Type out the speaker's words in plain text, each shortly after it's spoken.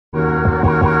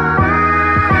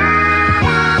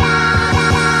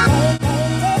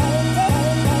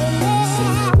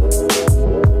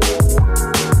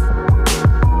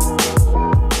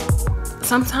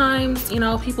you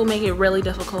know, people make it really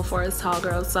difficult for us tall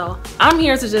girls. So I'm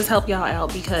here to just help y'all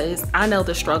out because I know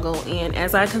the struggle, and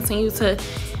as I continue to,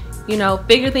 you know,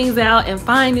 figure things out and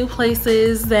find new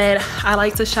places that I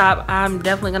like to shop, I'm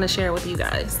definitely gonna share it with you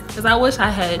guys, because I wish I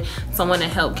had someone to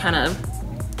help kind of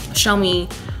show me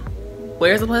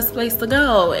where's the best place to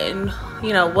go, and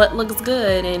you know, what looks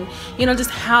good, and you know, just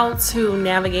how to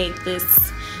navigate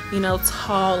this, you know,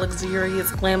 tall, luxurious,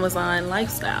 glamazon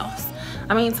lifestyles.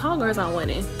 I mean, tall girls are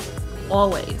winning,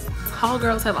 always. Tall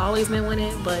girls have always been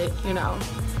winning, but you know,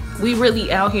 we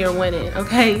really out here winning,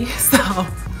 okay?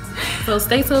 So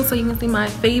stay tuned so you can see my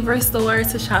favorite store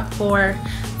to shop for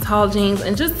tall jeans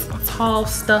and just tall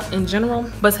stuff in general.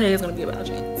 But today is gonna be about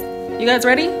jeans. You guys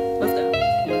ready? Let's go.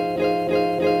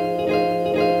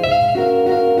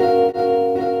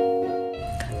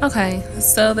 Okay,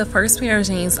 so the first pair of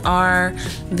jeans are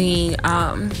the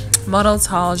Moto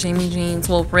Tall Jamie jeans,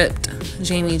 well, ripped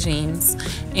Jamie jeans,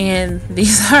 and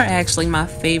these are actually my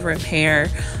favorite pair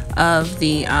of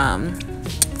the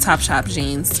TOPSHOP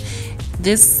jeans.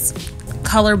 This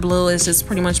color blue is just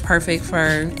pretty much perfect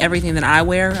for everything that I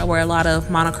wear. I wear a lot of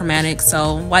monochromatic,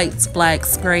 so whites,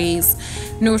 blacks, grays,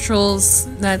 neutrals.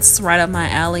 That's right up my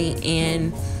alley.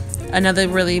 And another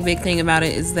really big thing about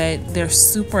it is that they're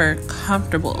super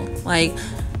comfortable. Like,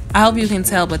 I hope you can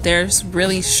tell, but they're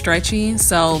really stretchy,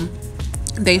 so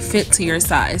they fit to your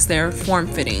size. They're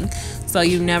form-fitting, so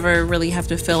you never really have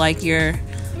to feel like you're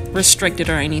restricted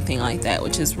or anything like that,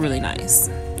 which is really nice.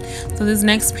 So this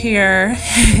next pair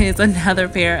is another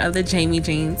pair of the Jamie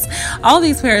jeans. All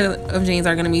these pairs of jeans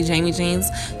are going to be Jamie jeans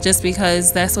just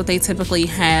because that's what they typically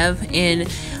have in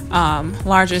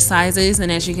larger sizes.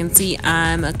 And as you can see,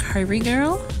 I'm a curvy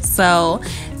girl, so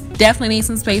definitely need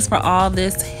some space for all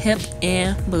this hip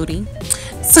and booty.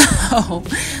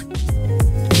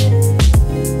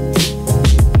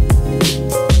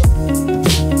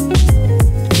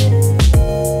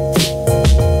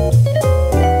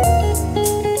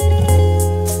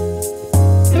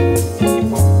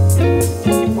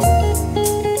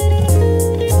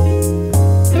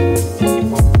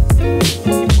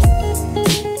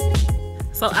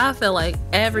 So I feel like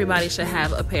everybody should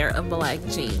have a pair of black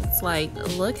jeans. Like,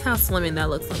 look how slimming that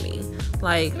looks on me.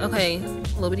 Like, okay,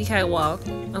 little bitty catwalk.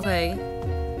 Okay.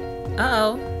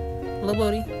 Uh-oh. Little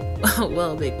booty.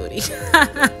 Well, big booty.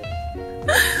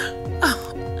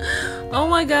 Oh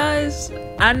my gosh.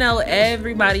 I know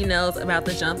everybody knows about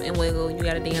the jump and wiggle. You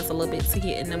gotta dance a little bit to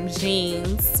get in them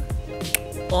jeans.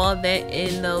 All that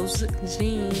in those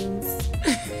jeans.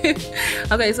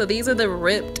 Okay, so these are the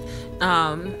ripped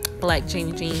black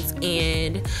Jamie jeans,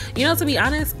 and you know, to be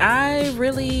honest, I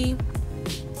really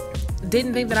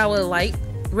didn't think that I would like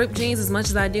ripped jeans as much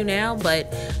as I do now,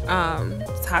 but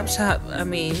TOPSHOP, I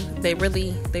mean, they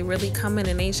really come in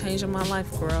and they changing my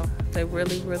life, girl. They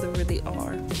really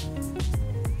are.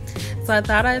 So I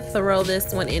thought I'd throw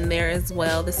this one in there as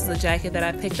well. This is a jacket that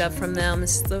I picked up from them.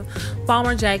 It's just a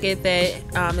bomber jacket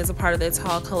that is a part of their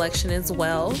tall collection as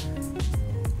well.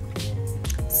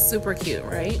 Super cute,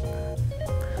 right?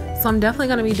 So I'm definitely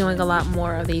going to be doing a lot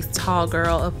more of these tall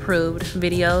girl approved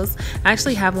videos. I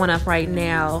actually have one up right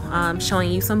now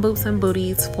showing you some boobs and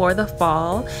booties for the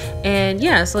fall. And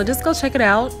yeah, so just go check it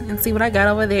out and see what I got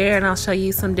over there, and I'll show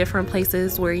you some different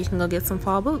places where you can go get some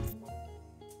fall boots.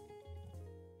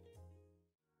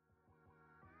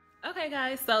 Okay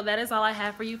guys, so that is all I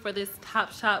have for you for this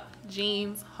TOPSHOP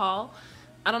jeans haul.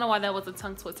 I don't know why that was a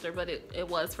tongue twister, but it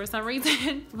was for some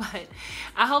reason. But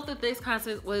I hope that this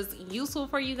content was useful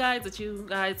for you guys, that you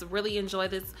guys really enjoy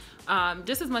this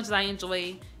just as much as I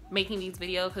enjoy making these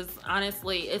videos, because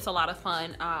honestly, it's a lot of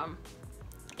fun.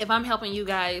 If I'm helping you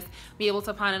guys be able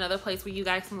to find another place where you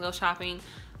guys can go shopping,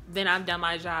 then I've done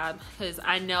my job, because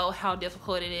I know how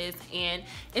difficult it is. And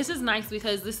it's just nice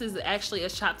because this is actually a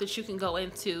shop that you can go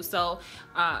into. So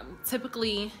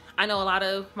typically, I know a lot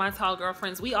of my tall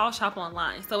girlfriends, we all shop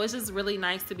online, so it's just really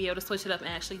nice to be able to switch it up and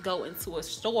actually go into a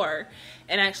store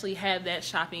and actually have that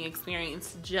shopping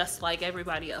experience just like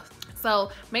everybody else.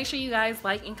 So make sure you guys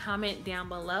like and comment down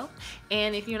below,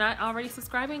 and if you're not already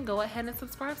subscribing, go ahead and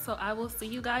subscribe. So I will see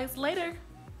you guys later.